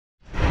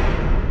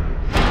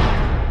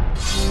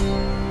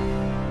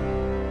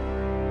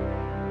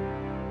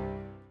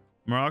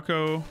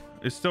Morocco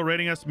is still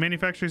rating us.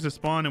 Manufacturers to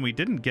spawn, and we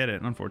didn't get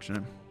it.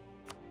 Unfortunate.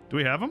 Do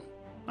we have them?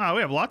 Oh,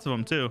 we have lots of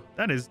them too.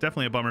 That is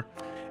definitely a bummer.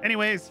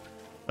 Anyways,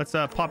 let's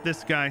pop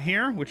this guy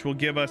here, which will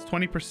give us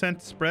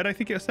 20% spread, I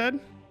think it said.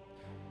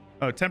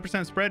 Oh,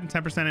 10% spread and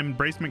 10%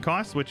 embracement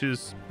cost, which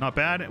is not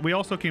bad. We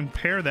also can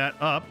pair that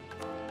up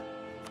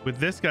with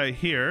this guy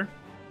here.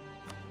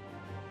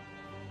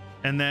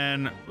 And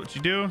then what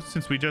you do,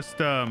 since we just,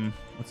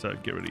 let's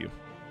get rid of you.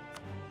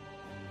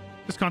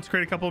 Just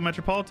consecrate a couple of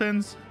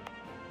metropolitans.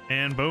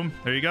 And boom,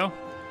 there you go.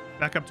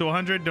 Back up to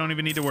 100. Don't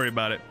even need to worry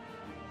about it.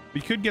 We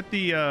could get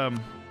the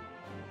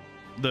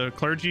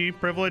clergy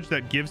privilege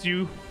that gives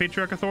you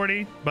patriarch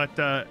authority, but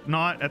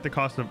not at the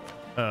cost of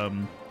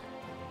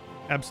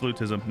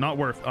absolutism. Not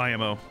worth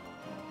IMO.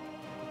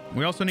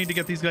 We also need to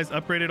get these guys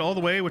upgraded all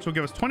the way, which will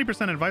give us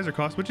 20% advisor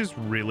cost, which is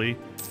really,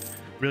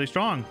 really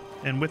strong.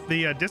 And with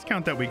the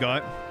discount that we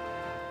got,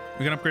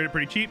 we can upgrade it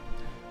pretty cheap.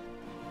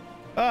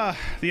 The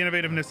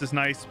innovativeness is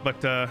nice,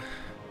 but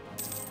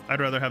I'd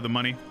rather have the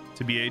money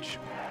to BH.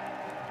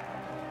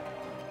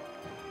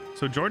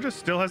 So Georgia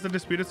still has the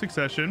disputed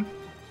succession.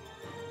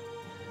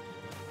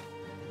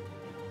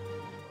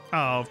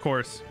 Oh, of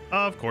course.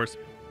 Of course.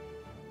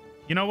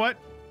 You know what?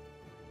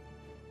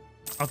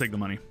 I'll take the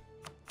money.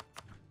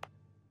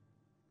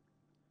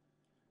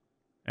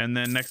 And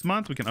then next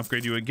month, we can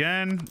upgrade you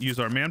again. Use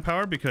our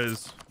manpower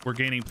because we're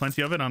gaining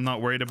plenty of it. I'm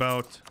not worried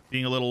about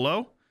being a little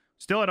low.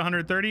 Still at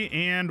 130,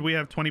 and we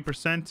have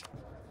 20%.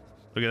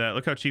 Look at that.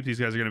 Look how cheap these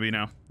guys are going to be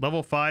now.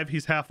 Level 5,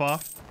 he's half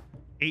off.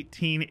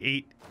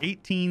 18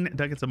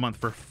 ducats a month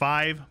for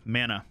 5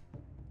 mana.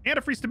 And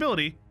a free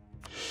stability.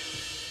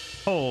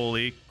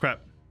 Holy crap.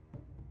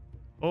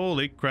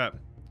 Holy crap.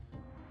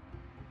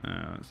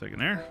 A second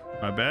there.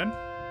 My bad.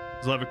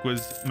 Zlevik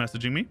was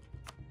messaging me.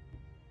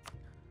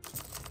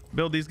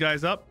 Build these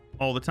guys up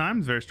all the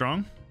time. Very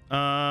strong.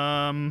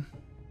 I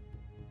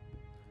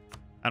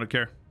don't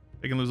care.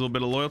 They can lose a little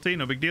bit of loyalty.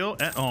 No big deal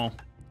at all.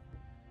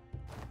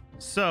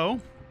 So,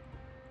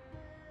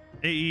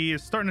 AE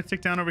is starting to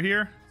tick down over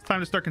here. It's time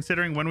to start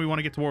considering when we want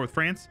to get to war with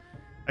France.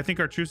 I think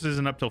our truce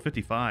isn't up till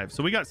 55.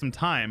 So we got some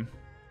time.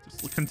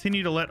 Just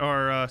continue to let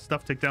our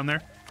stuff tick down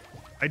there.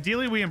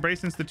 Ideally, we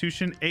embrace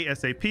institution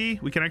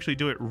ASAP. We can actually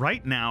do it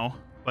right now,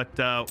 but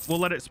we'll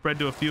let it spread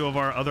to a few of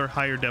our other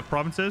higher dev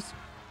provinces.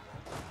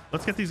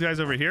 Let's get these guys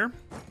over here.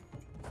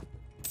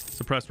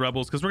 Suppress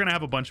rebels, because we're going to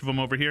have a bunch of them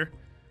over here.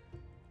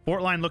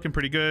 Fort line looking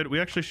pretty good. We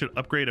actually should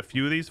upgrade a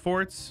few of these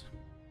forts.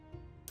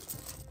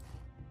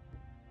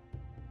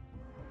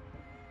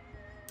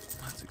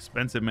 That's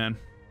expensive, man.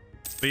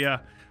 But yeah,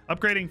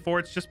 upgrading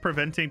forts, just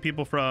preventing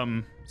people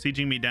from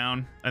sieging me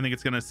down. I think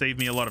it's going to save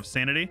me a lot of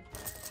sanity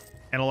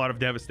and a lot of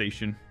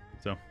devastation.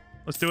 So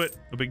let's do it.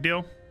 No big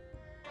deal.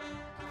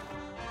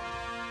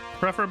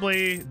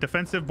 Preferably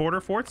defensive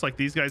border forts like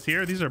these guys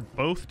here. These are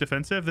both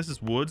defensive. This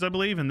is woods, I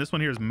believe, and this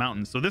one here is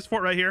mountains. So this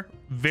fort right here,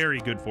 very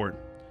good fort.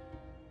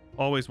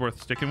 Always worth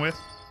sticking with.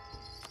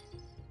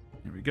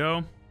 Here we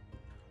go.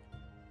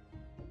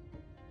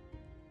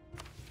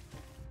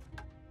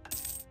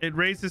 It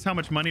raises how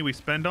much money we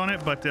spend on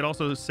it, but it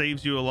also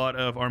saves you a lot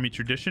of army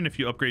tradition if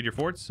you upgrade your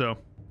forts. So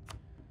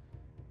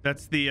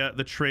that's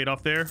the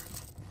trade-off there.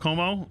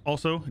 Como,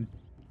 also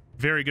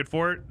very good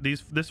fort.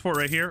 This fort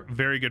right here,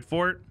 very good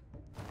fort.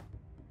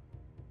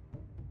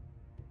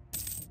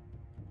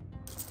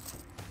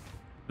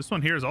 This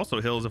one here is also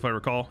hills, if I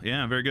recall.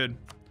 Yeah, very good.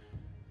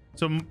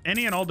 So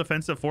any and all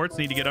defensive forts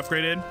need to get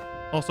upgraded.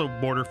 Also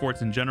border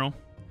forts in general.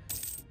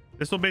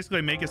 This will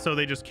basically make it so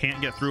they just can't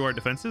get through our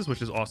defenses,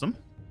 which is awesome.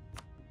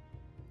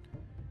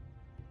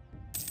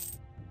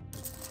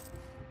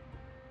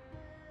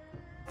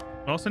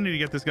 I also need to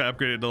get this guy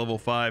upgraded to level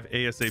 5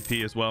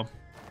 ASAP as well.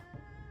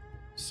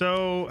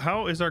 So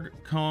how is our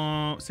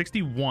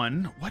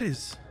 61? What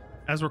is,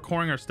 as we're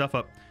coring our stuff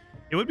up,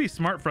 it would be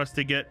smart for us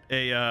to get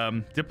a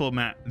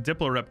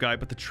diplo rep guy,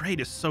 but the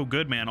trade is so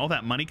good, man. All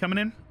that money coming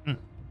in.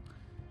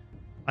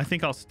 I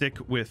think I'll stick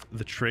with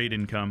the trade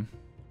income.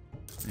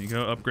 There you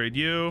go. Upgrade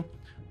you.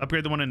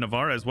 Upgrade the one in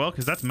Navarra as well,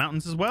 because that's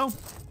mountains as well.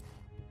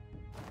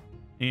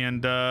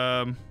 And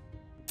that's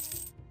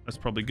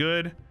probably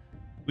good.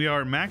 We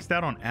are maxed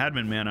out on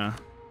admin mana.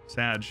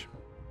 Sag.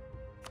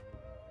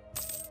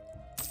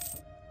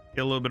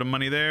 Get a little bit of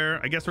money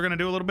there. I guess we're going to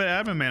do a little bit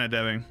of admin mana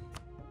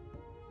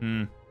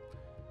deving.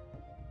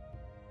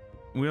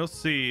 We'll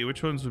see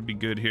which ones would be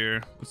good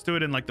here. Let's do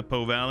it in like the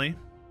Po Valley.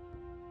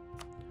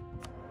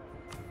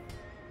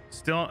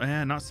 Still,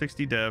 not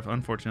 60 dev,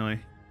 unfortunately.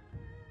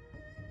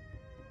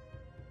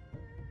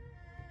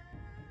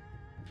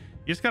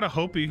 You just gotta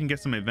hope you can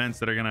get some events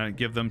that are gonna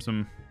give them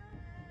some.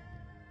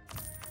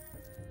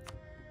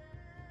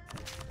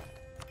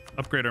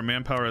 Upgrade our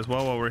manpower as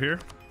well while we're here.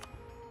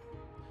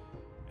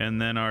 And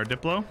then our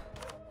Diplo.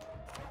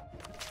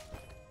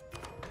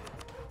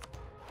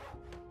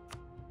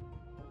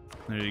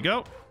 There you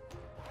go.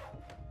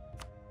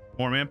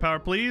 More manpower,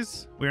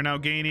 please. We are now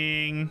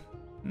gaining...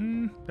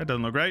 that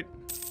doesn't look right.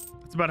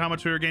 That's about how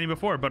much we were gaining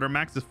before, but our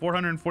max is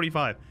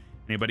 445.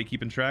 Anybody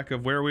keeping track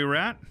of where we were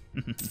at?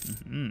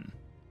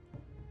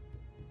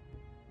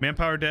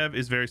 Manpower dev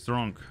is very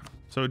strong.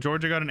 So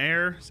Georgia got an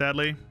heir,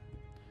 sadly.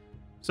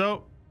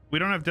 So we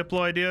don't have Diplo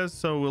ideas,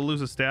 so we'll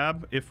lose a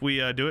stab if we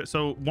do it.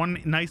 So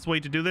one nice way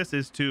to do this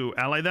is to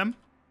ally them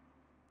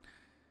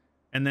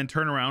and then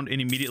turn around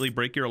and immediately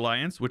break your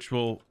alliance, which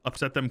will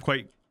upset them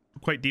quite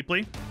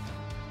deeply.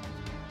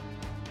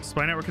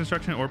 Spy network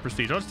construction or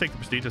prestige. I'll just take the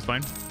prestige, that's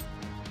fine.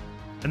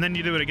 And then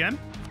you do it again.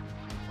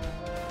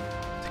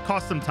 It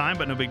costs some time,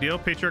 but no big deal.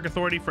 Patriarch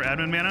authority for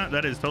admin mana.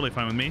 That is totally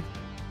fine with me.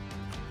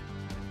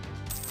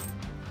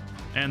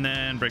 And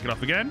then break it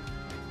off again.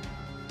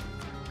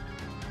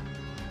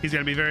 He's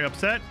going to be very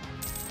upset.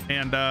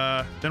 And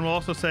then we'll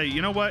also say,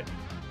 you know what?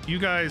 You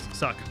guys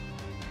suck.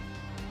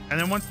 And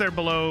then once they're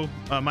below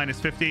minus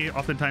 50,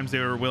 oftentimes they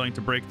are willing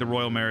to break the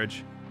royal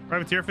marriage.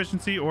 Privateer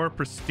efficiency or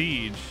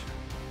prestige?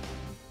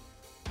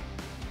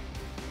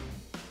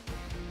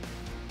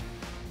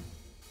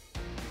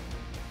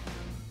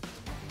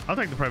 I'll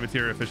take the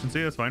privateer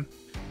efficiency. That's fine.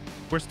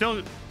 We're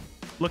still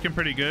looking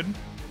pretty good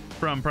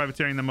from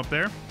privateering them up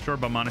there. Sure,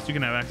 Baumanis, you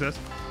can have access.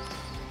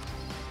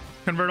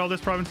 Convert all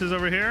these provinces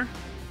over here.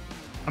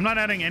 I'm not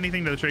adding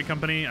anything to the trade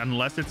company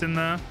unless it's in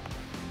the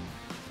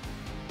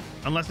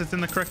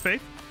correct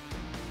faith.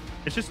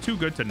 It's just too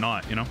good to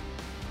not, you know.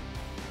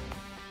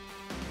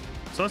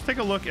 So let's take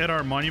a look at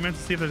our monuments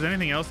and see if there's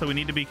anything else that we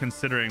need to be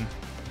considering.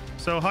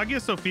 So Hagia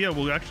Sophia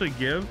will actually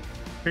give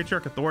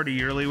Patriarch authority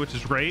yearly, which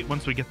is great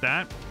once we get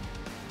that.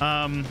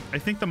 I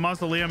think the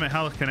mausoleum at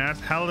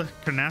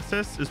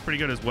Halicarnassus is pretty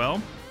good as well.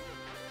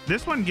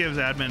 This one gives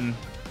admin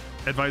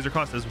advisor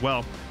cost as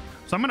well.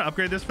 So I'm going to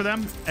upgrade this for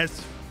them.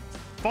 As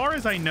far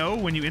as I know,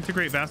 when you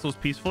integrate vassals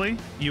peacefully,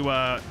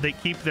 they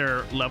keep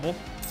their level,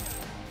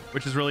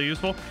 which is really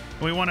useful.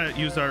 And we want to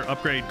use our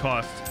upgrade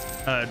cost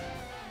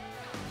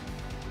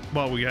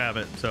while we have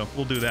it. So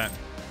we'll do that.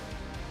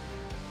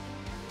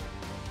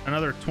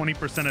 Another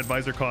 20%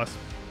 advisor cost.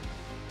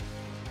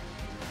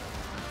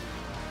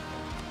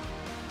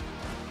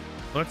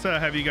 Let's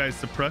have you guys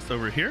suppress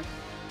over here.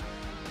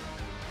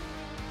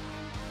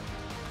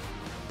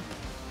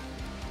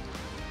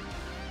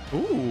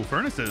 Ooh,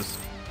 furnaces.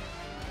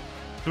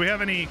 Do we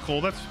have any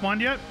coal that's spawned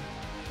yet?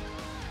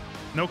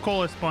 No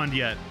coal has spawned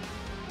yet.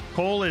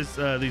 Coal is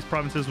these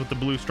provinces with the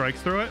blue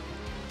strikes through it.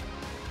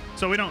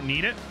 So we don't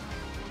need it.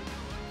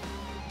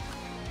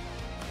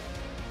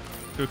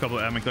 Do a couple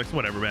of admin clicks,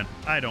 whatever, man.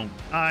 I don't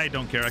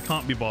care. I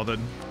can't be bothered.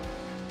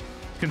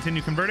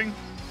 Continue converting.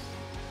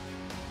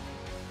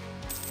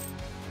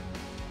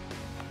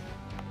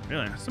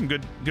 Really, some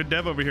good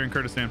dev over here in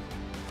Kurdistan.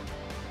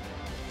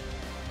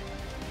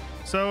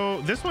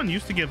 So this one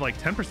used to give like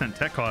 10%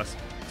 tech cost.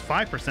 It's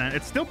 5%.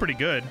 It's still pretty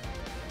good.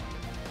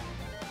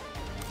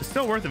 It's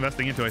still worth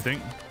investing into, I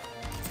think.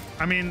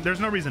 I mean, there's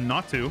no reason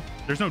not to.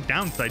 There's no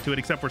downside to it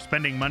except for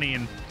spending money,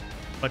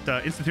 but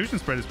institution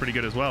spread is pretty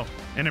good as well,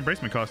 and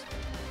embracement cost.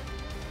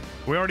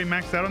 We already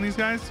maxed out on these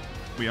guys?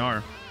 We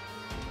are.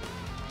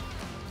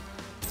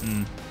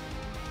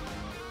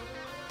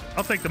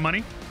 I'll take the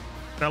money.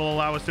 That'll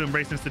allow us to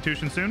embrace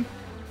institution soon.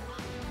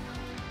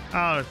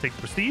 I'll take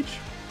the prestige.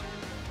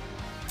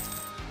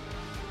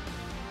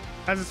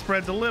 As it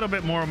spreads a little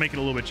bit more, we'll make it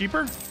a little bit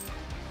cheaper.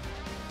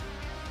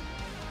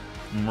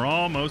 And we're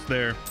almost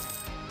there.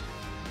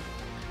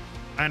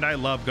 And I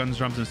love guns,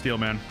 drums, and steel,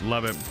 man.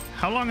 Love it.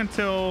 How long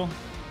until...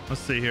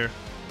 Let's see here.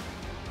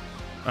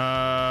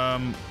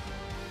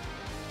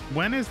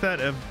 When is that...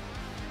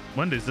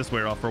 When does this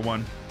wear off for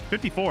one?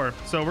 54.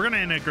 So we're going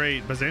to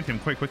integrate Byzantium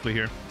quite quickly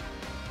here.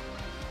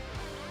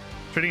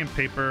 Trading in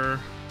paper.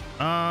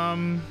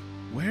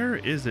 Where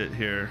is it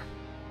here?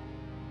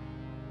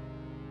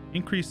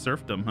 Increased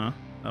serfdom, huh?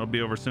 That'll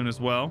be over soon as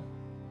well.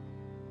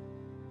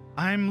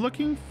 I'm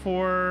looking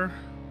for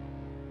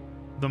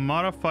the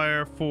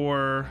modifier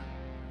for...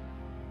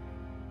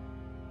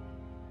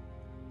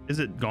 Is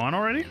it gone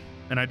already?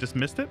 And I just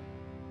missed it?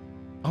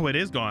 Oh, it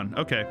is gone.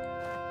 Okay.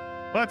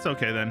 Well, that's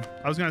okay then.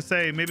 I was going to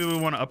say, maybe we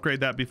want to upgrade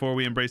that before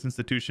we embrace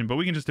institution, but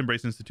we can just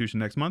embrace institution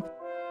next month.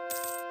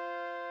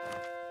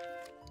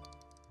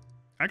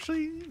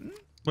 Actually,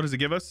 what does it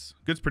give us?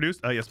 Goods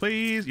produced. Yes,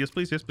 please. Yes,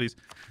 please. Yes, please.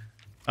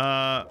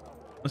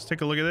 Let's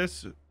take a look at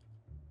this.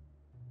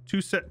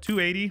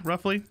 280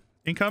 roughly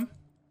income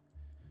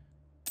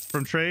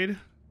from trade.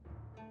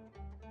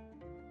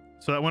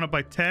 So that went up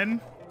by 10.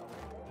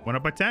 Went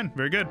up by 10.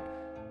 Very good.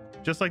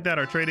 Just like that,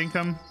 our trade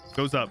income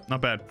goes up.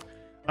 Not bad.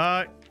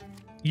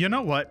 You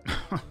know what?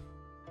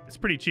 It's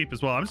pretty cheap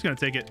as well. I'm just gonna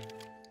take it.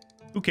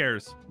 Who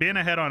cares? Being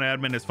ahead on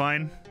admin is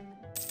fine.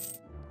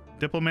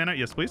 Diplo mana.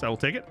 Yes, please. I will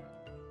take it.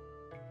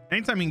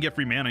 Anytime you can get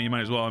free mana, you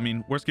might as well. I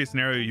mean, worst case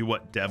scenario, you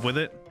what? Dev with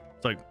it?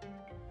 It's like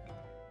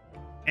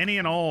any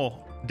and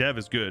all dev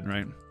is good,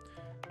 right?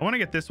 I want to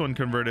get this one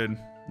converted.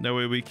 That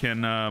way we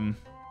can add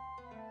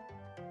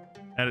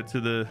it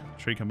to the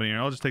trade company.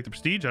 I'll just take the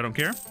prestige. I don't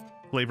care.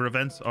 Flavor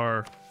events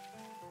are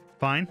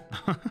fine.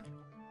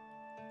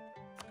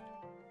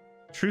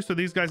 Truce with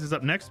these guys is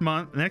up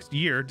next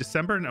year,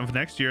 December of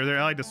next year. They're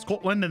allied to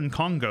Scotland and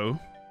Congo.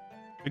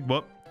 Big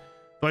whoop.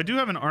 So I do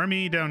have an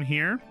army down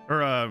here,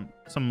 or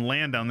some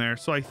land down there.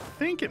 So I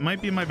think it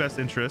might be in my best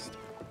interest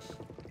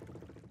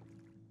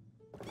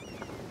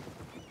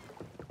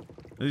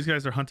These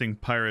guys are hunting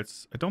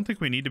pirates. I don't think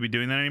we need to be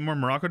doing that anymore.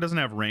 Morocco doesn't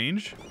have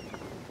range.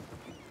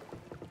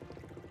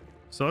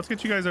 So let's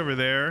get you guys over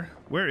there.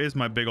 Where is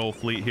my big old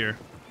fleet here?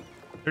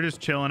 They're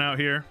just chilling out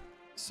here.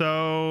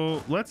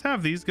 So let's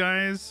have these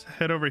guys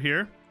head over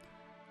here.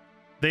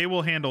 They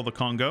will handle the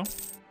Congo.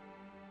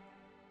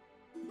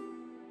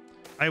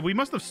 We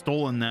must have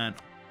stolen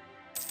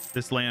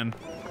this land.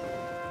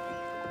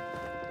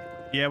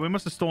 Yeah, we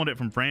must have stolen it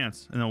from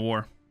France in the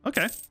war.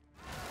 Okay.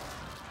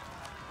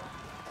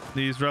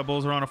 These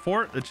rebels are on a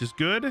fort, which is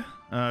good.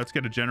 Let's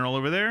get a general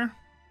over there.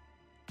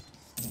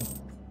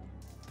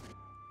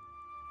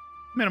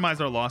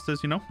 Minimize our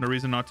losses, you know, no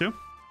reason not to.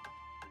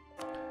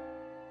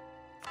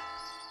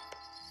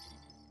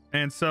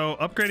 And so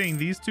upgrading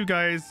these two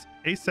guys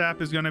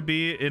ASAP is going to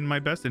be in my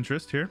best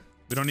interest here.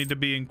 We don't need to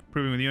be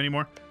improving with you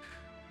anymore.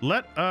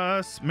 Let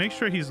us make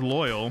sure he's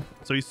loyal.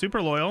 So he's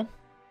super loyal.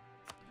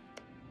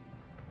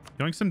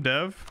 Yoink some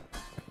dev.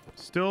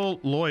 Still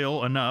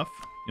loyal enough.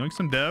 Yoink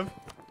some dev.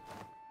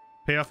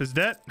 Pay off his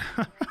debt.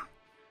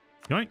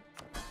 Yoink.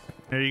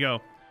 There you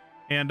go.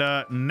 And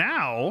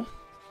now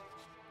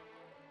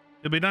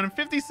it'll be done in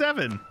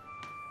 57.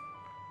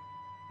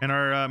 And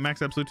our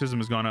max absolutism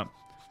has gone up.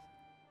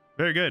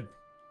 Very good.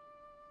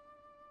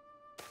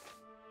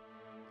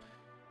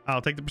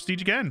 I'll take the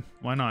prestige again.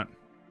 Why not?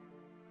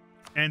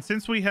 And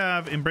since we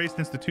have embraced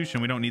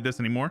institution, we don't need this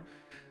anymore.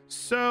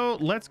 So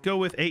let's go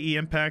with AE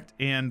impact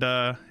and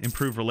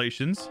improve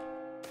relations.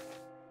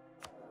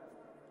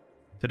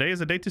 Today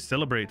is a day to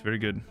celebrate. Very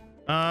good.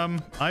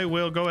 I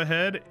will go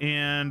ahead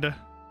and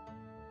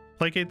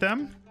placate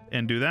them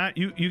and do that.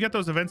 You get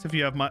those events if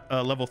you have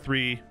level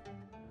 3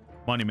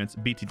 monuments,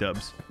 BT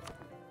dubs.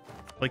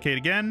 Placate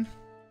again.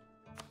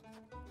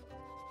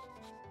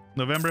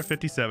 November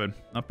 57.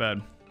 Not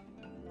bad.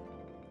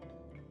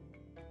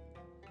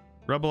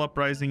 Rebel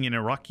uprising in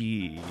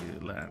Iraqi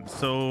land.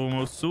 So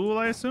Mosul,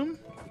 I assume?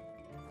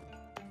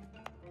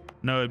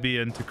 No, it'd be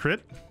in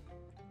Tikrit.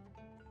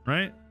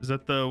 Right? Is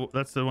that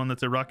that's the one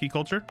that's Iraqi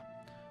culture?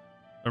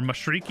 Or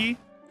Mashriki?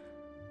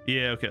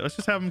 Yeah, okay. Let's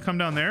just have them come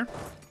down there.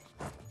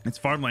 It's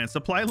farmland.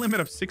 Supply limit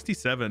of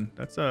 67.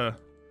 That's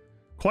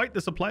quite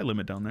the supply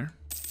limit down there.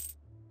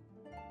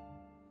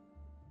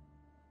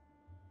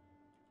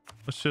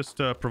 Let's just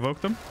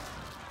provoke them.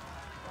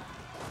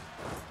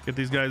 Get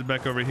these guys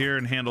back over here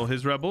and handle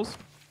his rebels.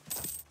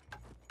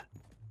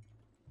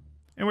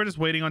 And we're just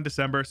waiting on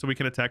December so we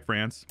can attack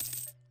France.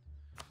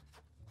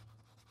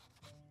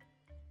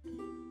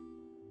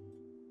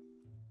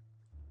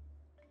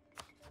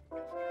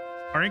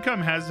 Our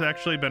income has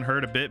actually been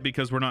hurt a bit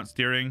because we're not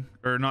steering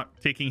or not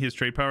taking his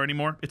trade power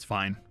anymore. It's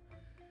fine.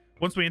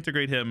 Once we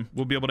integrate him,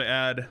 we'll be able to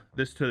add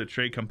this to the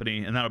trade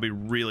company, and that'll be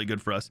really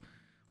good for us.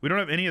 We don't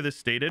have any of this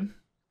stated,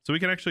 so we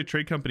can actually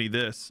trade company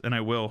this, and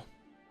I will.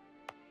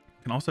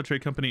 Can also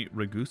trade company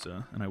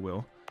Ragusa, and I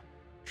will.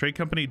 Trade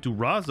company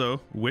Durazzo,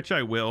 which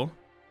I will.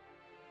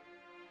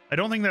 I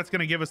don't think that's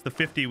going to give us the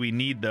 50 we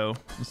need, though.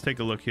 Let's take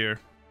a look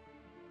here.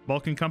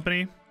 Balkan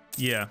company.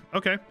 Yeah.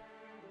 Okay.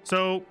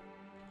 So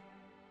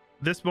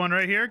this one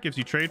right here gives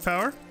you trade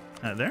power.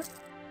 There.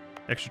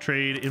 Extra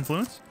trade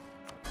influence.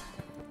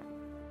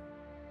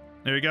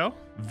 There you go.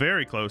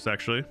 Very close,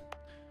 actually.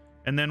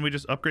 And then we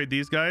just upgrade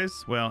these guys.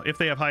 Well, if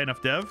they have high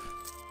enough dev.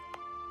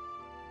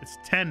 It's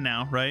 10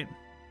 now, right?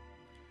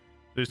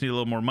 We just need a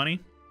little more money.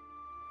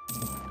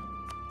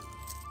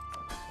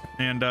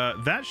 And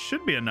that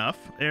should be enough.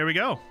 There we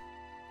go.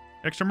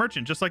 Extra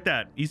merchant, just like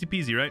that. Easy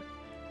peasy, right?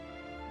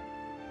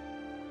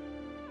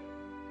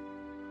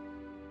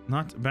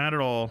 Not bad at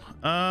all.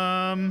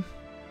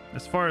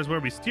 As far as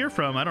where we steer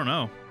from, I don't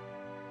know.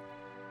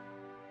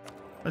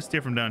 Let's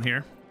steer from down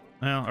here.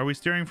 Well, are we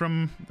steering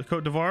from the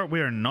Côte d'Ivoire?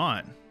 We are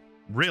not.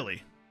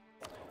 Really?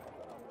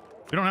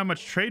 We don't have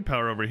much trade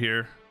power over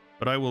here,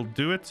 but I will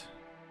do it.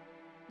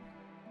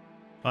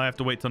 I have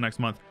to wait till next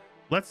month.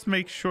 Let's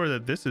make sure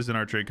that this is in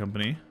our trade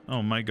company.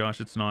 Oh my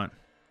gosh, it's not.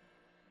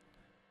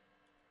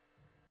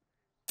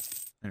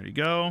 There you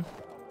go.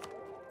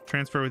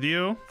 Transfer with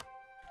you.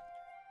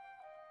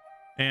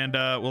 And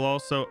we'll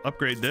also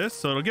upgrade this.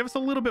 So it'll give us a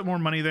little bit more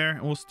money there.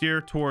 And we'll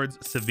steer towards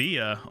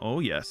Sevilla. Oh,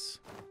 yes.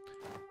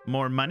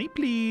 More money,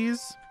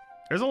 please.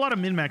 There's a lot of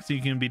min-max you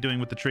can be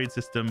doing with the trade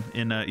system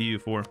in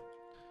EU4.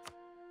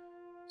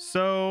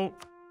 So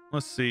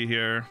let's see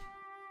here.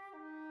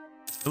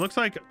 It looks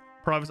like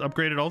Pravus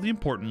upgraded all the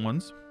important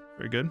ones.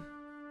 Very good.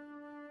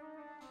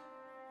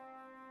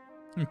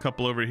 A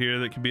couple over here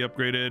that can be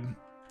upgraded.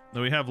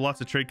 Though we have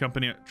lots of trade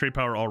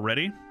power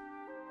already.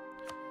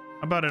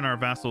 How about in our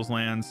vassals'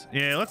 lands?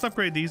 Yeah, let's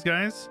upgrade these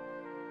guys.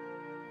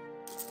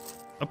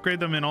 Upgrade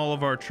them in all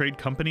of our trade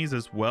companies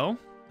as well.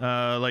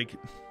 Like,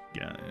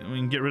 yeah, we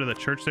can get rid of the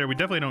church there. We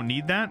definitely don't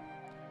need that.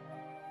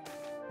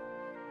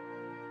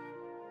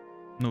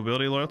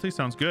 Nobility loyalty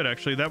sounds good,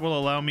 actually. That will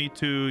allow me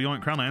to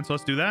yoink crown land, so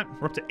let's do that.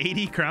 We're up to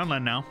 80 crown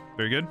land now.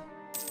 Very good.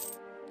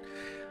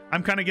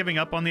 I'm kind of giving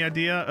up on the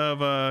idea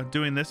of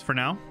doing this for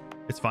now.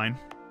 It's fine.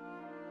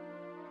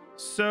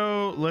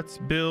 So let's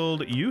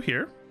build you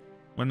here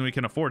when we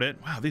can afford it.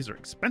 Wow, these are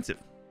expensive.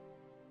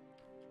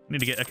 Need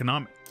to get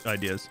economic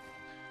ideas.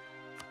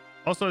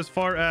 Also, as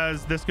far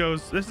as this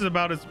goes, this is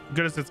about as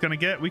good as it's going to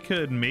get. We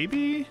could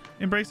maybe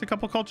embrace a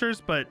couple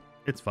cultures, but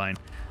it's fine.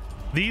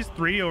 These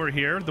three over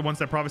here, the ones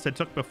that Pravus had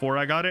took before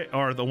I got it,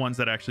 are the ones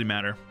that actually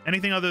matter.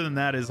 Anything other than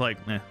that is like,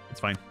 it's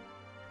fine.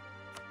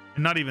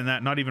 And not even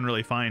that, not even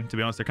really fine, to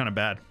be honest. They're kind of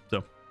bad.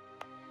 So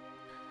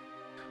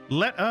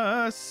let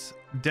us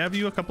dev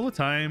you a couple of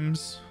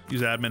times.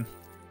 Use admin.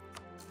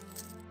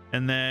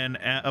 And then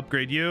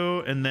upgrade you.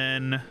 And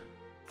then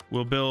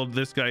we'll build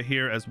this guy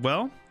here as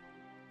well.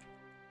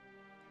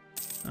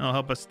 That'll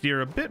help us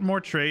steer a bit more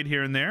trade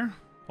here and there.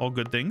 All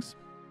good things.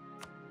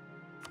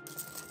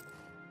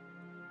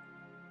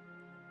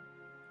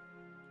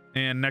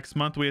 And next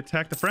month we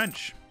attack the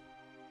French.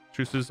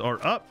 Truces are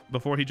up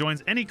before he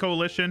joins any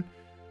coalition.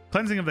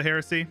 Cleansing of the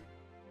heresy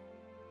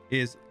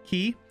is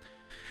key.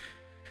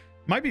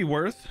 Might be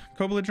worth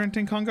co-belligerent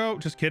in Congo.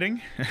 Just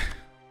kidding.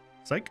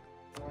 Psych.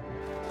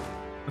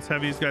 Let's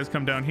have these guys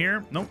come down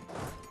here. Nope.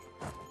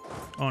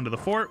 Onto the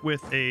fort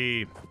with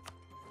a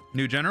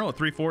new general. A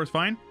 3-4 is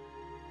fine.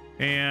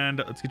 And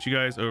let's get you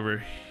guys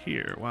over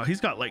here. Wow, he's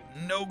got like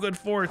no good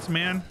forts,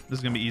 man. This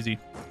is gonna be easy.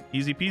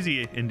 Easy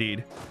peasy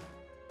indeed.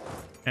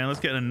 And let's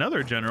get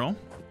another general.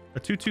 A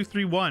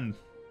 2-2-3-1.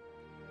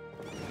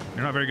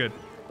 You're not very good,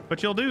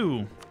 but you'll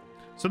do.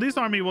 So this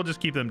army, we'll just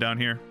keep them down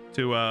here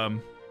to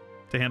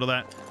handle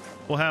that.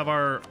 We'll have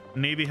our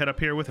navy head up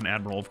here with an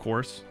admiral, of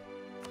course.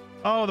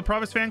 Oh, the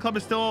Pravus fan club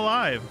is still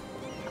alive.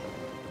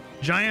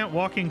 Giant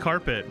walking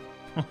carpet.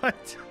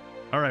 What?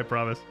 All right,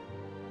 Pravus.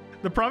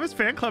 The Pravus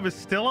fan club is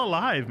still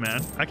alive,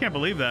 man. I can't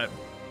believe that.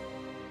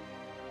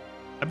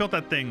 I built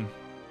that thing,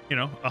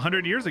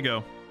 100 years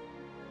ago.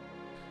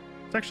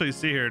 Let's actually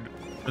see here.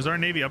 Is our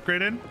navy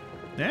upgraded?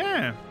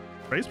 Yeah.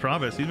 Praise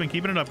Pravus. He's been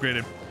keeping it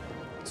upgraded.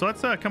 So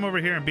let's come over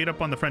here and beat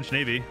up on the French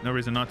navy. No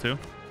reason not to.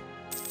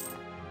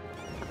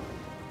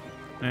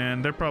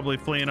 And they're probably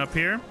fleeing up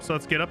here. So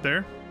let's get up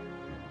there.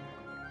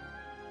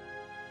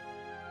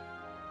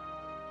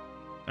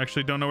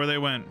 Actually, don't know where they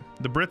went.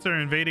 The Brits are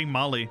invading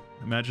Mali.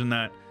 Imagine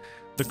that.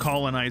 The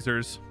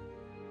colonizers.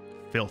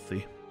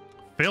 Filthy.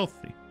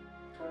 Filthy.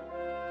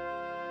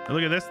 Now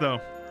look at this, though.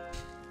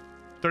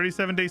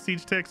 37-day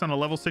siege ticks on a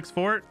level 6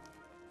 fort.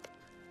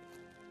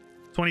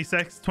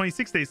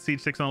 26 days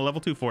siege ticks on a level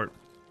 2 fort.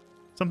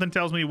 Something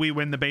tells me we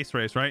win the base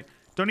race, right?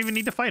 Don't even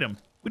need to fight them.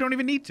 We don't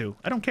even need to.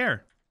 I don't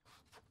care.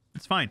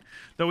 It's fine.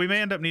 Though we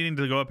may end up needing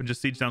to go up and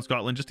just siege down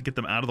Scotland just to get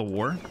them out of the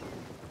war.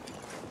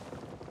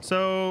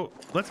 So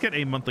let's get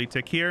a monthly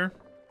tick here.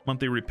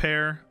 Monthly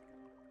repair.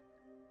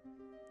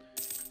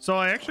 So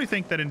I actually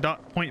think that in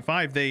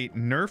 0.5 they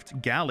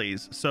nerfed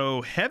galleys.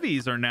 So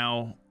heavies are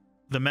now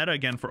the meta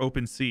again for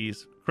open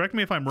seas. Correct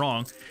me if I'm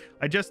wrong.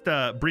 I just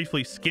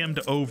briefly skimmed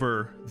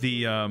over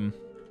the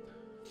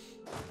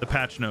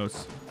patch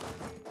notes.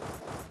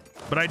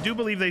 But I do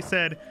believe they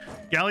said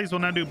galleys will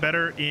now do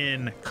better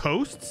in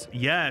coasts.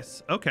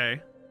 Yes.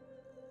 Okay.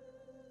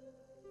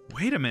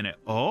 Wait a minute.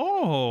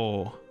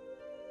 Oh.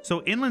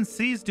 So inland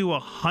seas do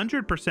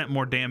 100%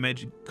 more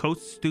damage.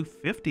 Coasts do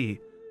 50.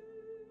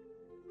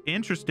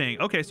 Interesting.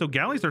 Okay, so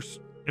galleys are,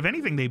 if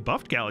anything, they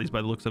buffed galleys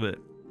by the looks of it.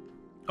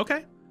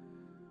 Okay.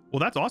 Well,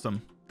 that's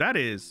awesome. That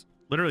is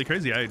literally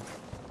crazy.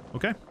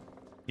 Okay.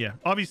 Yeah.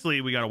 Obviously,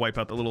 we got to wipe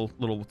out the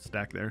little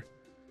stack there.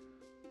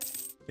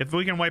 If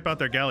we can wipe out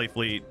their galley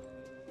fleet,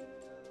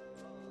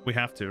 we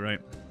have to,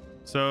 right?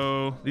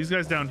 So these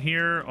guys down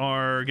here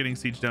are getting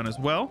sieged down as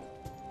well.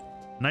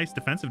 Nice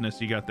defensiveness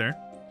you got there.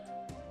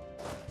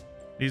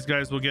 These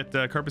guys will get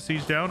carpet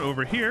siege down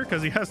over here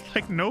because he has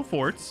like no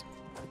forts.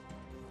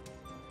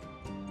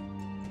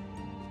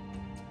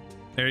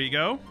 There you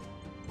go.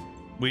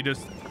 We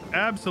just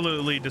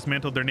absolutely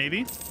dismantled their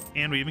navy,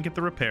 and we even get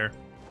the repair.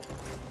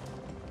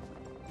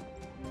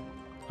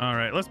 All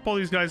right, let's pull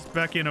these guys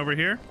back in over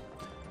here.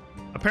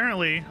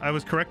 Apparently, I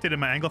was corrected in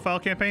my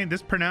Anglophile campaign.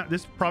 This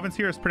province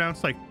here is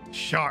pronounced like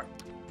shart.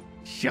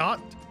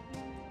 Shart.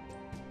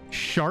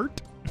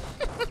 Shart.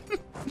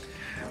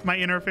 My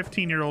inner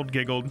 15-year-old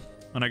giggled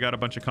when I got a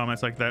bunch of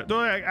comments like that.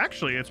 Though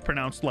actually, it's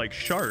pronounced like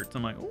shart.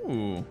 I'm like,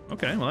 ooh,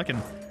 okay. Well,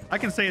 I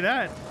can say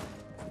that.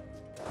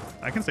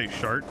 I can say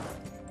shart.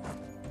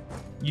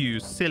 You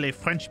silly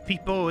French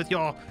people with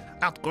your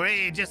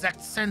outrageous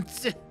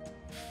accents.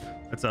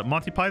 That's a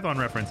Monty Python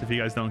reference if you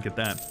guys don't get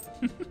that.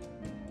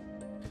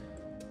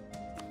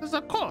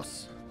 Of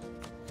course.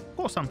 Of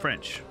course I'm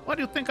French. Why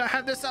do you think I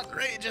have this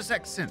outrageous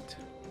accent?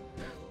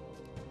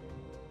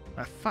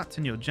 I fought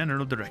in your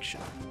general direction.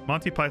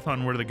 Monty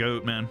Python were the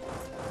goat, man.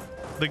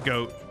 The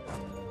goat.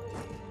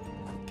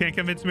 Can't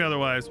convince me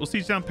otherwise. We'll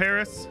siege down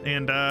Paris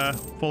and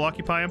full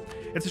occupy him.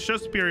 It's a show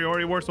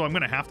superiority war, so I'm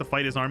going to have to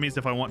fight his armies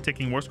if I want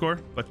ticking war score.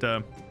 But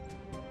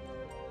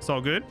it's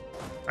all good.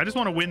 I just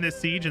want to win this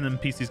siege and then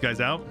piece these guys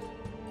out.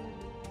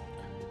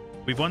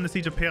 We've won the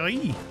siege of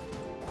Paris.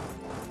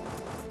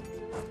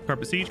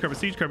 Carpet siege, carpet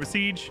siege, carpet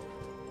siege.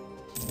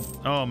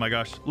 Oh my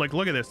gosh. Like,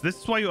 look at this. This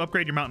is why you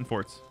upgrade your mountain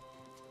forts.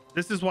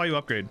 This is why you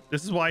upgrade.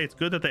 This is why it's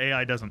good that the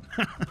AI doesn't.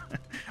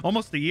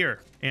 Almost a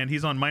year, and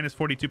he's on minus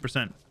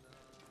 42%.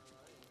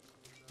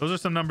 Those are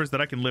some numbers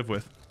that I can live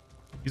with.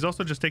 He's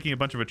also just taking a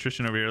bunch of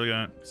attrition over here. Look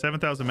at that.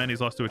 7,000 men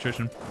he's lost to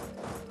attrition.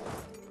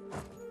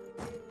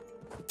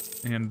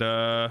 And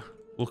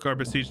we'll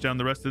carpet siege down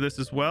the rest of this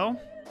as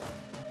well.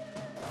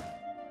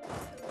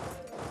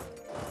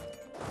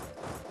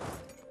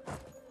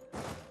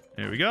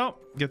 There we go.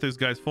 Get those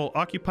guys full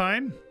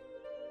occupied.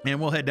 And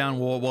we'll head down.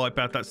 We'll wipe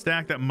out that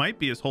stack. That might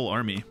be his whole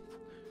army.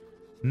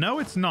 No,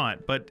 it's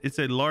not, but it's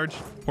a large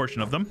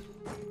portion of them.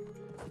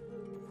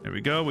 There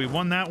we go. We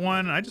won that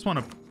one. I just want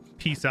to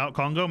peace out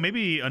Congo.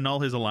 Maybe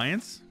annul his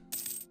alliance.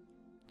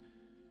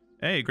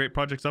 Hey, great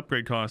projects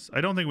upgrade costs.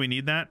 I don't think we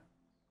need that.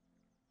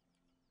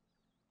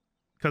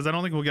 Because I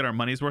don't think we'll get our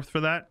money's worth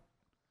for that.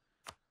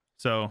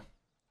 So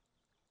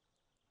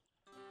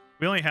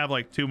we only have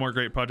like 2 more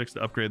great projects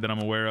to upgrade that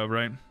I'm aware of,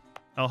 right?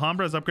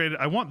 Alhambra is upgraded.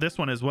 I want this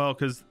one as well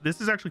because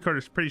this is actually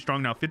pretty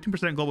strong now.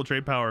 15% global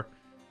trade power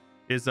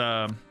is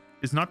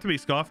not to be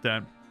scoffed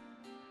at.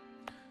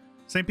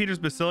 St. Peter's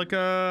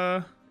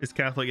Basilica is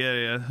Catholic.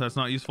 Yeah, that's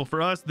not useful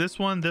for us. This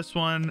one.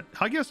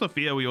 Hagia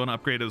Sophia we want to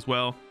upgrade as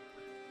well.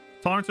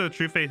 Tolerance of the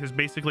True Faith is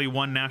basically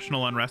 1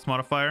 national unrest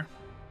modifier.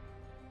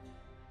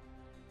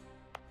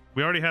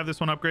 We already have this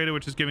one upgraded,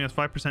 which is giving us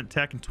 5%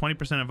 tech and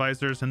 20%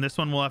 advisors. And this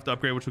one we'll have to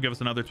upgrade, which will give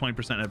us another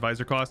 20%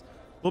 advisor cost.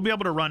 We'll be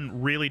able to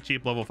run really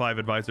cheap level 5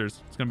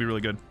 advisors. It's going to be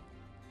really good.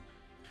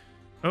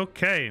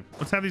 Okay,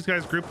 let's have these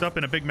guys grouped up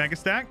in a big mega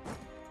stack.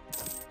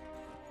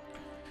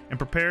 And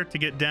prepare to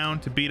get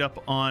down to beat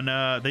up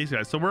on these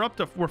guys. So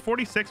we're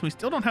 46. We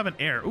still don't have an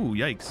heir. Ooh,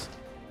 yikes.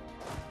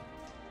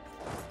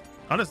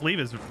 I'll just leave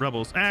his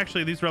rebels.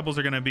 Actually, these rebels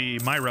are going to be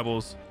my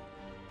rebels.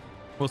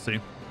 We'll see.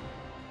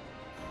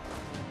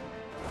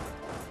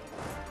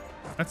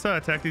 Let's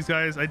attack these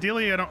guys.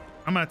 Ideally, I'm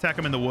going to attack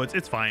them in the woods.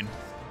 It's fine.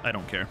 I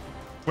don't care.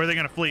 Where are they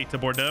going to flee? To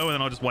Bordeaux, and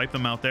then I'll just wipe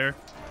them out there.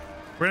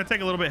 We're going to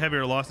take a little bit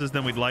heavier losses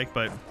than we'd like,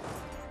 but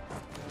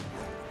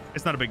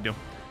it's not a big deal.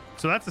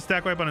 So that's the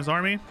stack wipe on his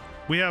army.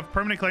 We have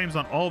permanent claims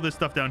on all this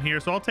stuff down here,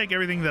 so I'll take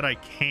everything that I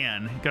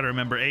can. You got to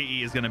remember,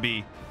 AE is going to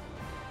be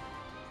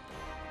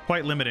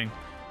quite limiting.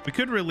 We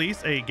could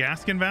release a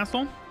Gascon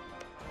vassal.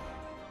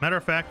 Matter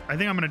of fact, I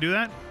think I'm going to do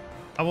that.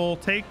 I will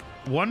take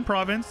 1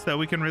 province that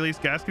we can release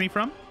Gascony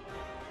from.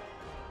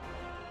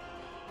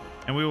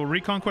 And we will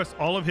reconquest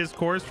all of his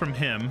cores from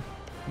him,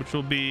 which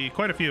will be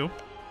quite a few.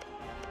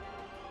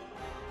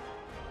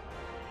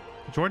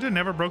 Georgia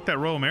never broke that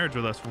royal marriage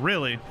with us.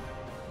 Really?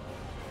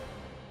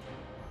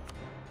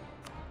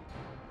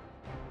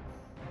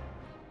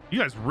 You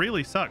guys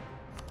really suck.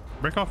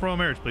 Break off royal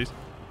marriage, please.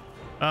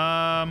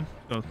 Oh,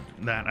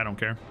 that, I don't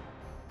care.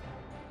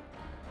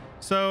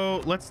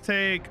 So let's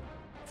take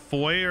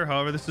Foy, or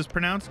however this is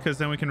pronounced, because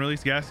then we can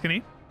release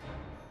Gascony.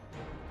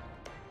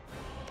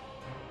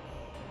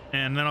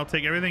 And then I'll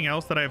take everything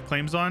else that I have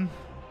claims on.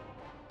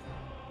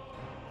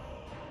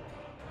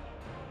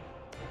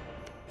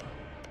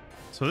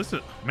 So this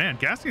is, man,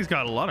 Gascony's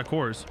got a lot of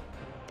cores.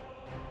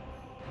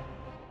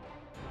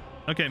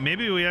 Okay,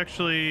 maybe we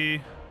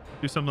actually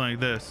do something like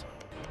this.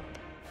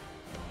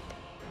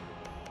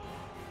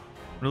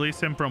 Release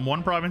him from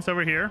 1 province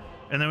over here,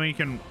 and then we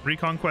can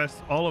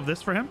reconquest all of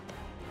this for him.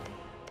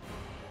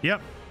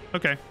 Yep.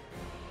 Okay.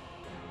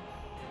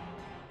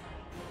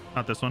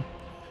 Not this one.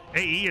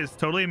 AE is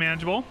totally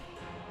manageable.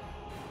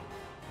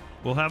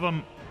 We'll have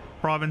a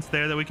province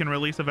there that we can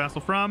release a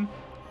vassal from.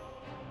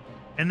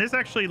 And this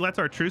actually lets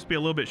our truce be a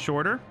little bit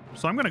shorter.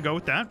 So I'm going to go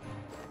with that.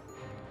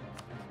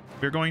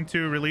 We're going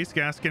to release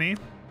Gascony.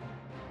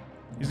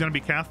 He's going to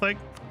be Catholic.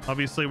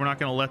 Obviously, we're not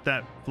going to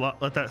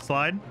let that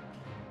slide.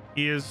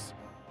 He is,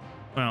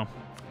 well,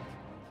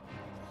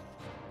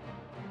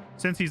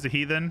 since he's a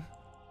heathen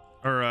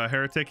or a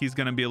heretic, he's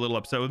going to be a little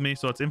upset with me.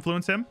 So let's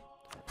influence him.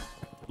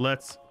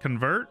 Let's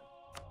convert,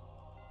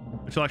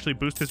 which will actually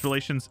boost his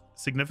relations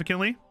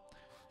significantly.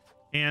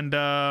 And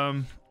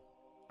I'm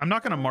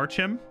not going to march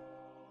him.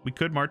 We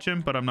could march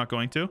him, but I'm not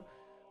going to.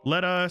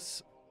 Let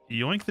us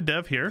yoink the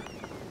dev here.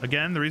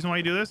 Again, the reason why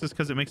you do this is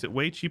because it makes it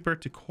way cheaper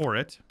to core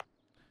it,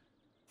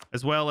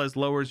 as well as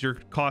lowers your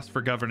cost for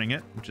governing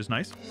it, which is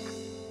nice.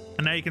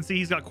 And now you can see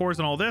he's got cores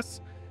and all this.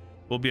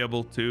 We'll be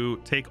able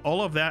to take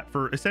all of that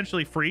for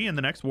essentially free in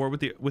the next war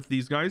with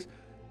these guys.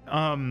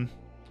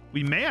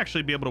 We may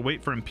actually be able to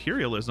wait for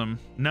imperialism.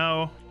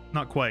 No,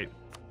 not quite.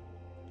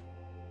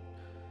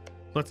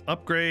 Let's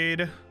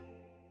upgrade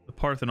the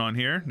Parthenon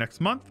here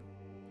next month.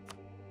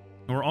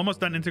 And we're almost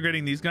done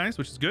integrating these guys,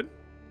 which is good.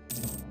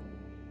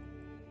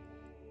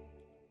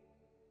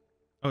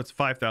 Oh, it's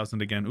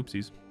 5,000 again.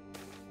 Oopsies.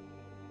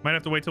 Might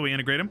have to wait till we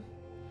integrate them.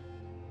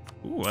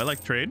 Ooh, I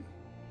like trade.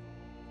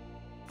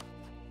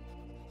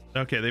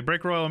 Okay, they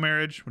break royal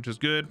marriage, which is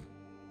good.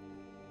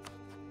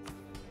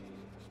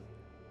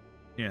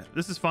 Yeah,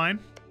 this is fine.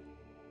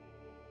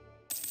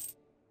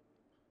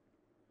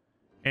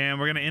 And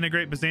we're going to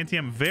integrate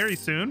Byzantium very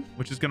soon,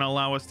 which is going to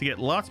allow us to get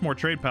lots more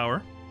trade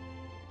power.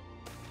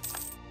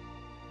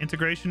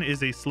 Integration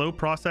is a slow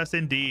process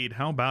indeed.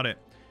 How about it?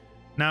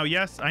 Now,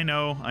 yes, I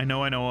know.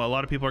 A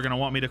lot of people are going to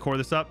want me to core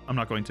this up. I'm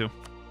not going to.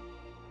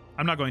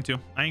 I ain't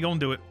going to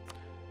do it.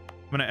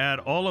 I'm going to add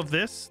all of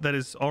this that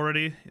is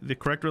already the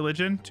correct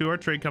religion to our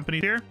trade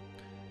company here.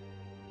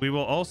 We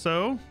will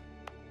also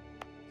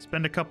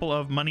spend a couple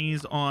of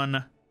monies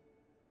on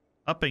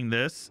upping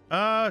this.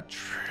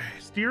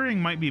 Steering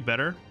might be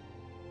better.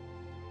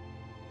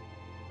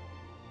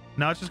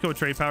 Now let's just go with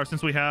trade power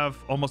since we have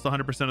almost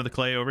 100% of the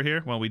clay over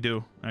here. Well, we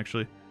do,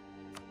 actually.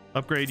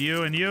 Upgrade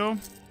you and you.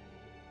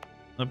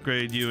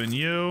 Upgrade you and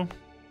you.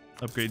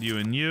 Upgrade you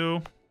and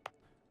you.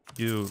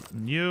 You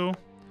and you.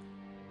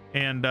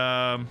 And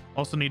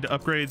also need to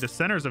upgrade the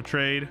centers of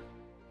trade.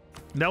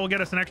 That will get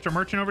us an extra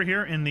merchant over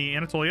here in the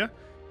Anatolia,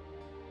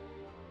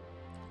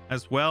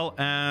 as well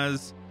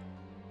as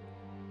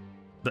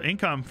the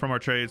income from our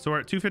trade. So we're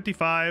at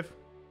 255,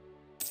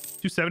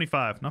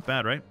 275. Not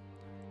bad, right?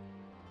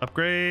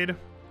 Upgrade.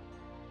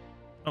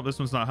 Oh, this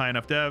one's not high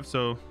enough dev,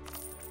 so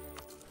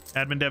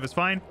admin dev is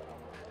fine.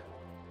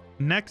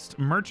 Next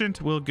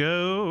merchant will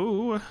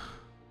go...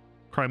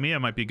 Crimea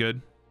might be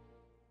good.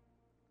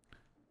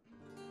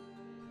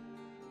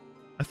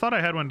 I thought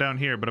I had one down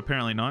here, but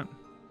apparently not.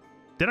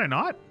 Did I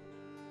not?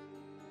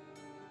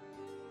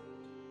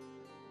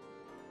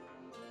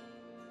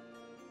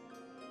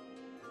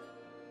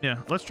 Yeah,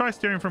 let's try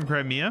steering from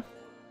Crimea.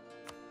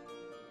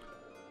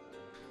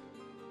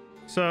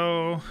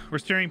 So we're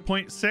steering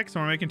 0.6 and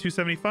we're making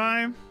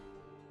 275.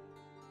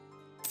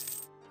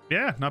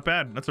 Yeah, not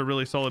bad. That's a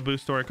really solid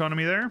boost to our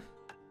economy there.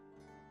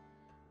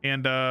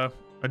 And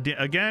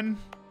again,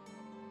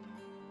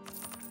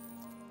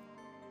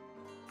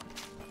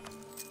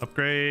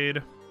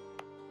 upgrade.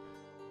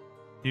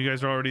 You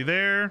guys are already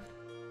there.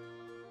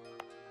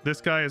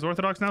 This guy is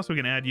Orthodox now, so we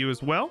can add you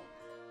as well.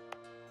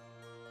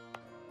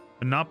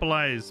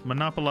 Monopolize,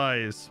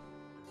 monopolize.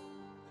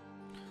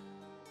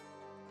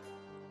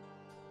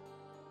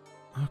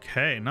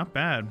 Okay, not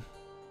bad.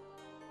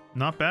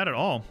 Not bad at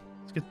all.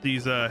 Let's get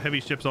these heavy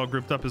ships all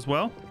grouped up as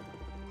well.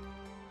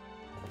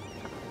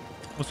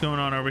 What's going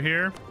on over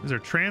here? These are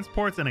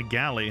transports and a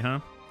galley, huh?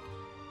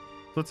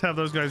 Let's have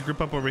those guys group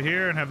up over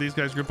here and have these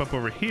guys group up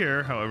over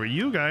here. However,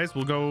 you guys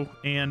will go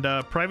and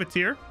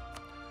privateer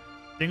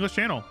the English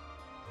Channel.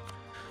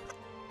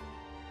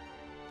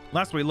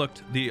 Last we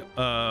looked, they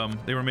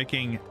were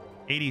making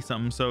 80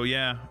 something. So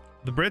yeah,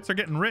 the Brits are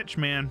getting rich,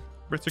 man.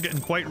 Brits are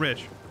getting quite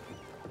rich.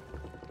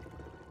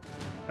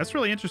 That's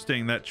really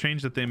interesting, that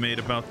change that they made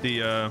about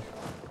the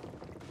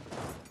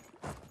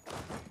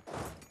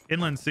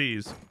inland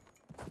seas.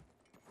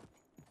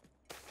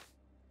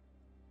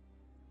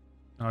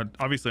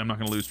 Obviously, I'm not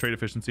going to lose trade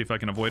efficiency if I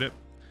can avoid it.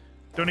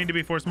 Don't need to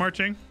be forced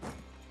marching.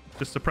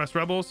 Just suppress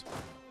rebels.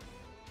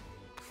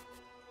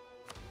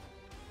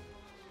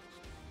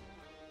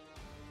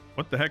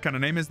 What the heck kind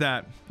of name is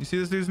that? You see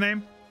this dude's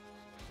name?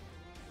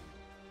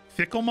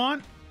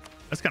 Ficklemont?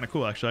 That's kind of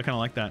cool, actually. I kind of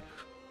like that.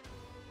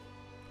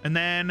 And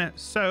then,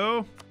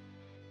 so...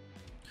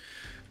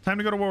 time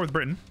to go to war with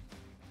Britain.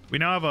 We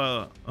now have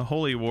a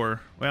holy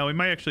war. Well, we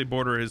might actually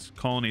border his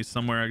colonies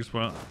somewhere, I guess,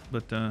 well,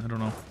 but I don't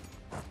know.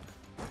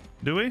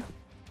 Do we?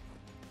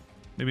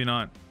 Maybe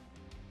not.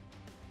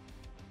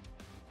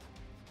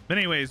 But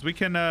anyways, we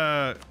can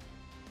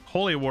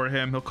holy war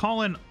him. He'll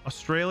call in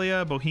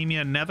Australia,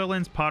 Bohemia,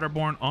 Netherlands,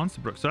 Paderborn,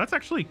 Onsebroek. So that's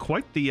actually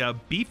quite the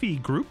beefy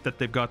group that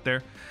they've got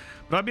there.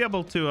 But I'll be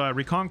able to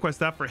reconquest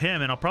that for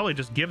him, and I'll probably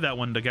just give that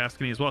one to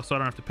Gascony as well, so I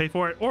don't have to pay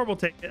for it. Or we'll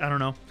take it. I don't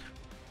know.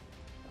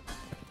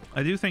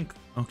 I do think...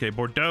 okay,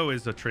 Bordeaux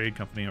is a trade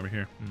company over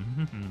here.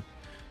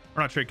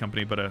 Or not trade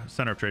company, but a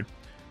center of trade.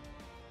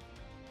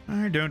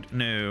 I don't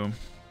know.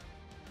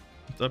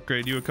 Let's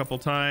upgrade you a couple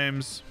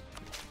times.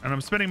 And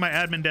I'm spending my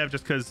admin dev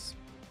just because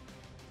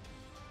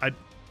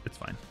it's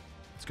fine.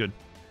 It's good.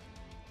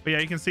 But yeah,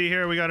 you can see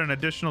here we got an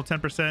additional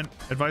 10%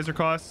 advisor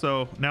cost.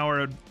 So now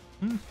we're...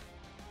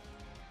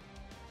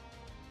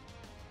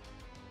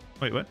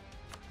 Wait, what?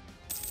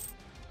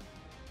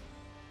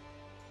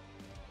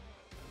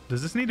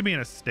 Does this need to be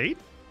in a state?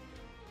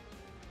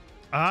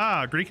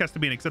 Ah, Greek has to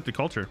be an accepted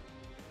culture.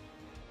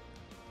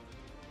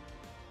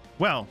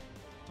 Well...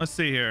 let's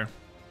see here.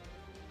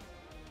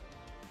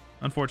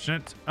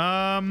 Unfortunate.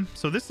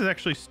 So this is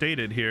actually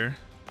stated here.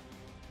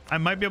 I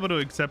might be able to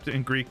accept it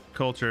in Greek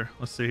culture.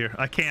 Let's see here.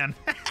 I can.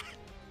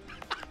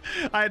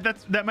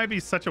 That might be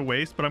such a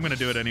waste, but I'm gonna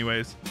do it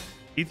anyways.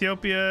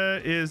 Ethiopia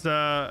is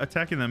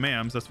attacking the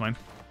Mams. That's fine.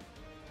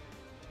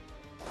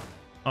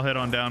 I'll head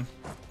on down,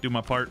 do my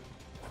part.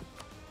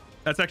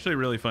 That's actually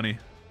really funny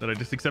that I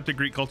just accepted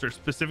Greek culture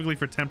specifically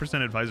for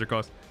 10% advisor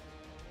cost.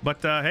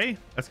 But hey,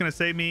 that's gonna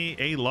save me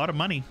a lot of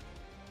money.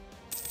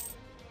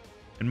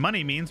 And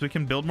money means we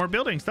can build more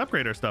buildings to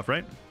upgrade our stuff,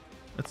 right?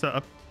 Let's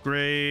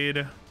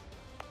upgrade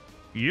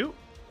you.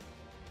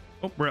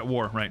 Oh, we're at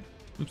war, right?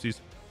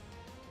 Oopsies.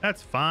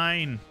 That's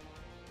fine.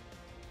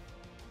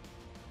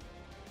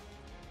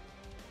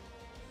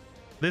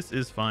 This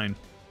is fine.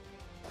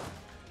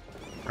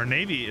 Our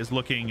navy is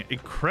looking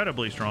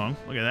incredibly strong.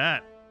 Look at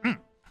that.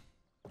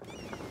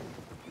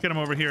 Get them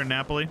over here in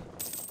Napoli.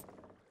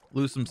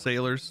 Lose some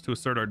sailors to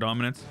assert our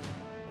dominance.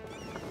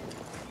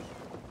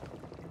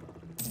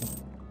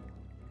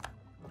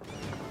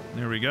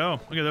 There we go.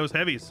 Look at those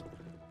heavies.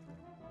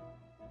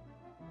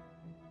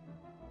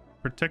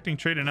 Protecting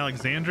trade in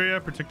Alexandria,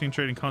 protecting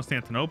trade in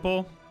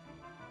Constantinople.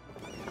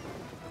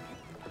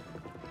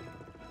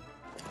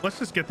 Let's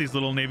just get these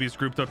little navies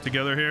grouped up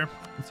together here.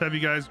 Let's have you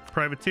guys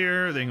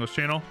privateer the English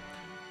Channel.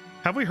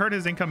 Have we hurt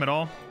his income at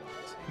all?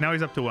 Now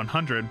he's up to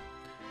 100.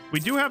 We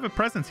do have a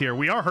presence here.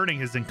 We are hurting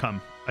his income.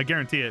 I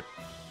guarantee it.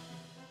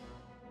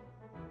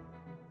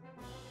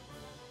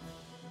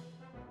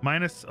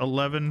 Minus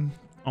 11,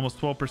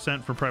 almost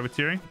 12% for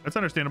privateering. That's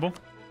understandable.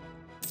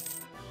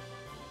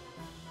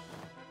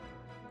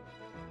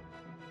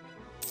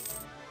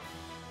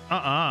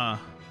 Oh,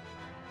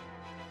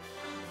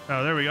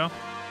 there we go.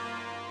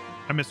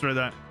 I misread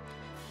that.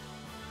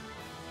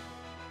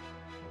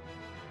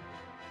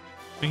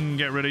 We can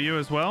get rid of you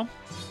as well.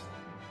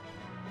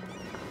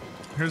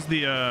 Here's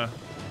the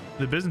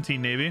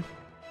Byzantine Navy.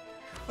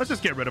 Let's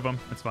just get rid of them.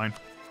 It's fine.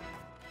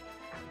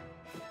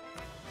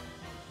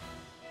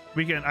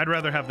 I'd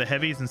rather have the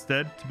heavies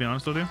instead, to be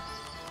honest with you.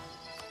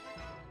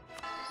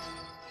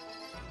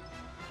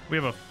 We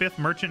have a 5th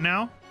merchant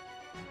now.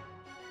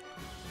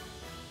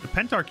 The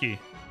Pentarchy.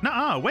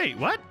 Nuh-uh, wait,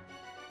 what?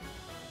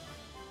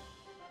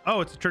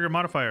 Oh, it's a trigger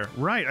modifier.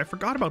 Right, I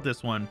forgot about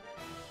this one.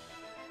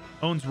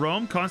 Owns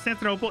Rome,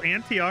 Constantinople,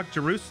 Antioch,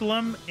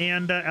 Jerusalem,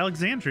 and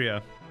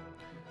Alexandria.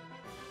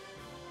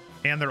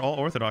 And they're all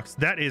Orthodox.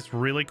 That is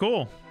really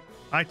cool.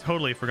 I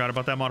totally forgot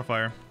about that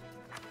modifier.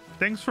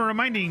 Thanks for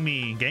reminding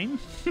me, game.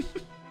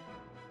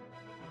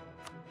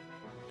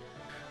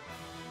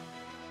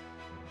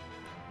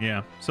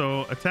 Yeah,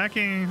 so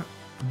attacking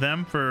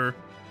them for...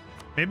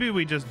 Maybe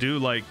we just do,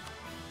 like,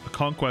 a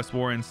conquest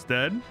war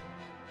instead.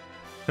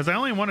 Because I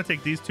only want to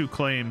take these 2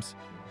 claims.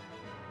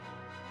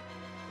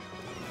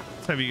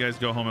 Let's have you guys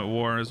go home at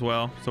war as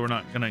well, so we're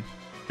not going to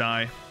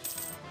die.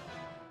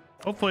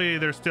 Hopefully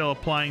they're still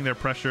applying their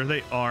pressure.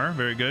 They are.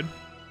 Very good.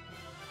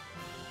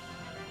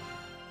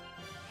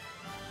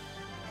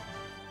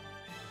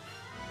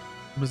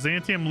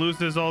 Byzantium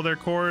loses all their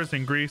cores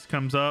and Greece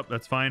comes up.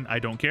 That's fine. I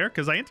don't care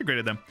because I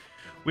integrated them.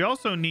 We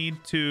also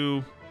need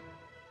to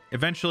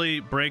eventually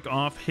break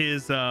off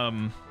his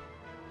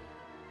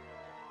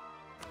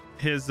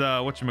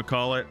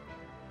whatchamacallit,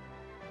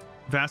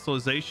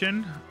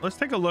 vassalization. Let's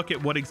take a look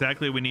at what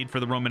exactly we need for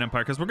the Roman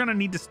Empire, because we're going to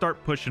need to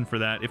start pushing for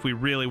that if we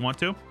really want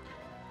to.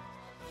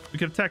 We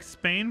could attack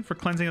Spain for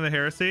cleansing of the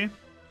heresy.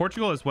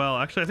 Portugal as well.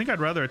 Actually, I think I'd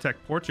rather attack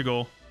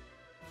Portugal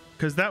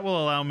because that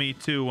will allow me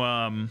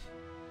to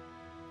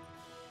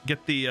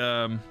get the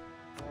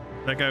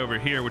that guy over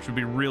here, which would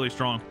be really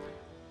strong.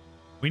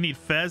 We need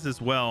Fez as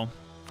well.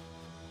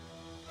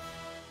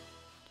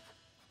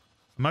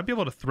 I might be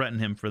able to threaten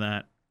him for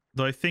that,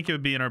 though I think it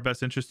would be in our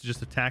best interest to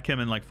just attack him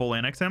and like full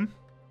annex him,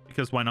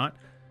 because why not?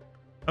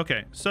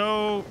 Okay,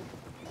 so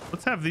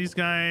let's have these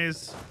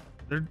guys.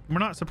 We're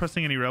not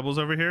suppressing any rebels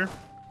over here.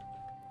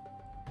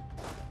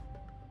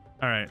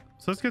 All right,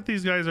 so let's get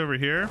these guys over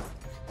here.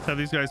 Let's have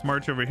these guys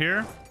march over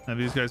here. Have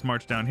these guys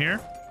march down here.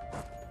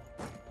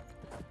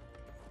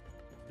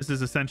 This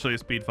is essentially a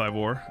speed 5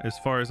 war as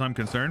far as I'm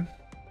concerned.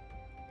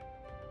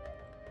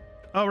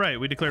 Oh, right,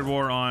 we declared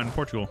war on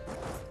Portugal.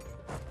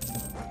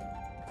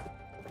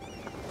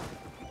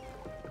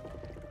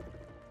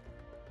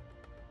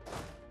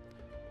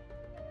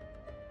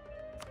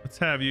 Let's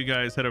have you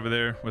guys head over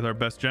there with our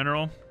best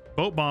general.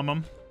 Boat bomb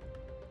them.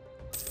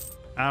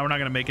 We're not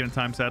going to make it in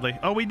time, sadly.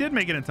 Oh, we did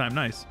make it in time.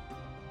 Nice.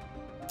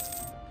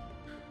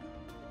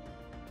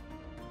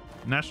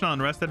 National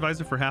Unrest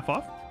Advisor for half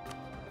off.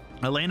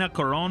 Elena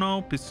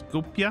Corono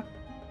Piscopia.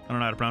 I don't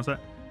know how to pronounce that.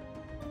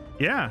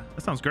 Yeah,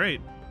 that sounds great.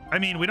 I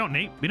mean, we don't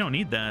need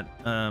that.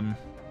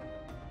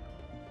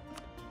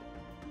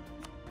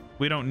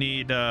 We don't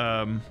need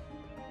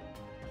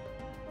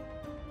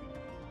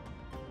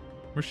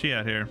where's she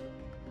at here?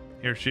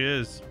 Here she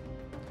is.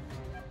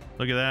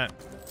 Look at that.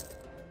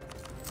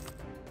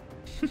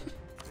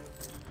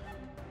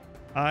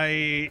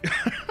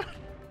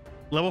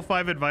 Level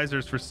 5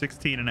 advisors for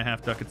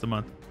 16.5 ducats a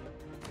month.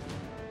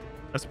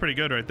 That's pretty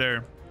good right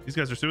there. These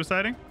guys are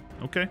suiciding?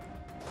 Okay.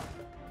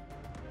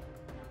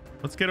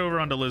 Let's get over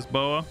onto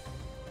Lisboa.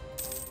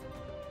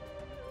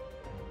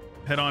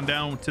 Head on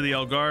down to the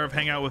Algarve,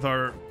 hang out with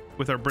our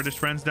British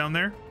friends down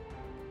there.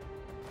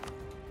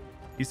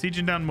 He's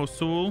sieging down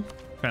Mosul.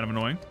 Kind of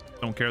annoying.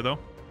 Don't care though.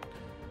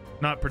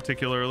 Not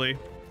particularly.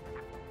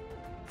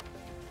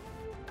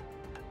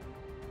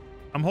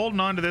 I'm holding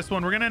on to this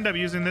one. We're going to end up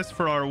using this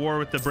for our war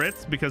with the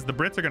Brits because the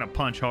Brits are going to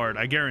punch hard.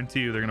 I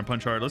guarantee you they're going to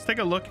punch hard. Let's take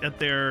a look at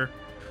their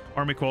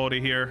army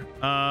quality here.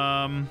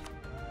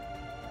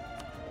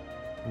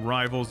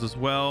 Rivals as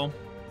well.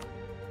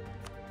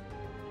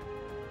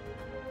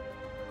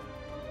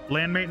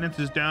 Land maintenance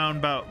is down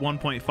about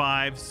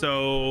 1.5,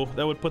 so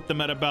that would put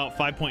them at about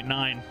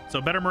 5.9.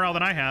 So better morale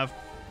than I have.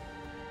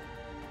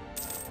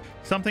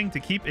 Something to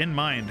keep in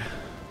mind.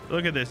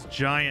 Look at this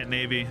giant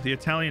navy, the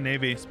Italian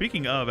navy.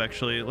 Speaking of,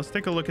 actually, let's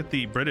take a look at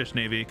the British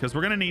navy because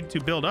we're going to need to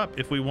build up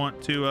if we want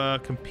to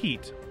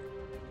compete.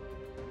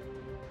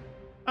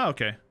 Oh,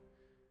 okay.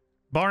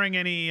 Barring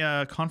any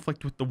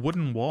conflict with the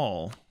wooden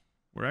wall,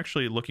 we're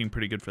actually looking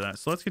pretty good for that.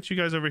 So let's get you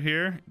guys over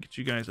here. Get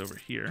you guys over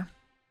here.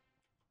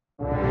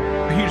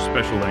 A huge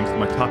special thanks to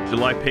my top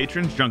July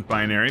patrons, Junk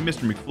Binary,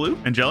 Mr. McFlew,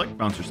 Angelic,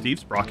 Bouncer Steve,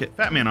 Sprocket,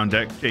 Fatman on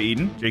Deck, Jay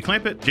Eden, Jay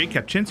Clampett, Jay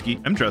Kapczynski,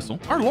 M. Dressel,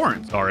 R.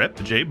 Lawrence, R.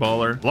 Ep, Jay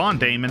Baller, Lon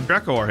Damon,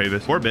 Draco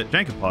Arhavis, Orbit,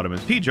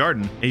 Jankopotamus, P.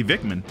 Jarden, A.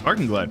 Vickman,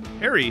 Arkenglad,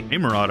 Harry, A.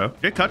 Murado,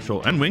 Jay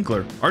Cutchell, and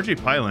Winkler,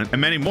 RJ Pilot, and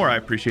many more. I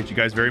appreciate you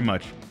guys very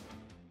much.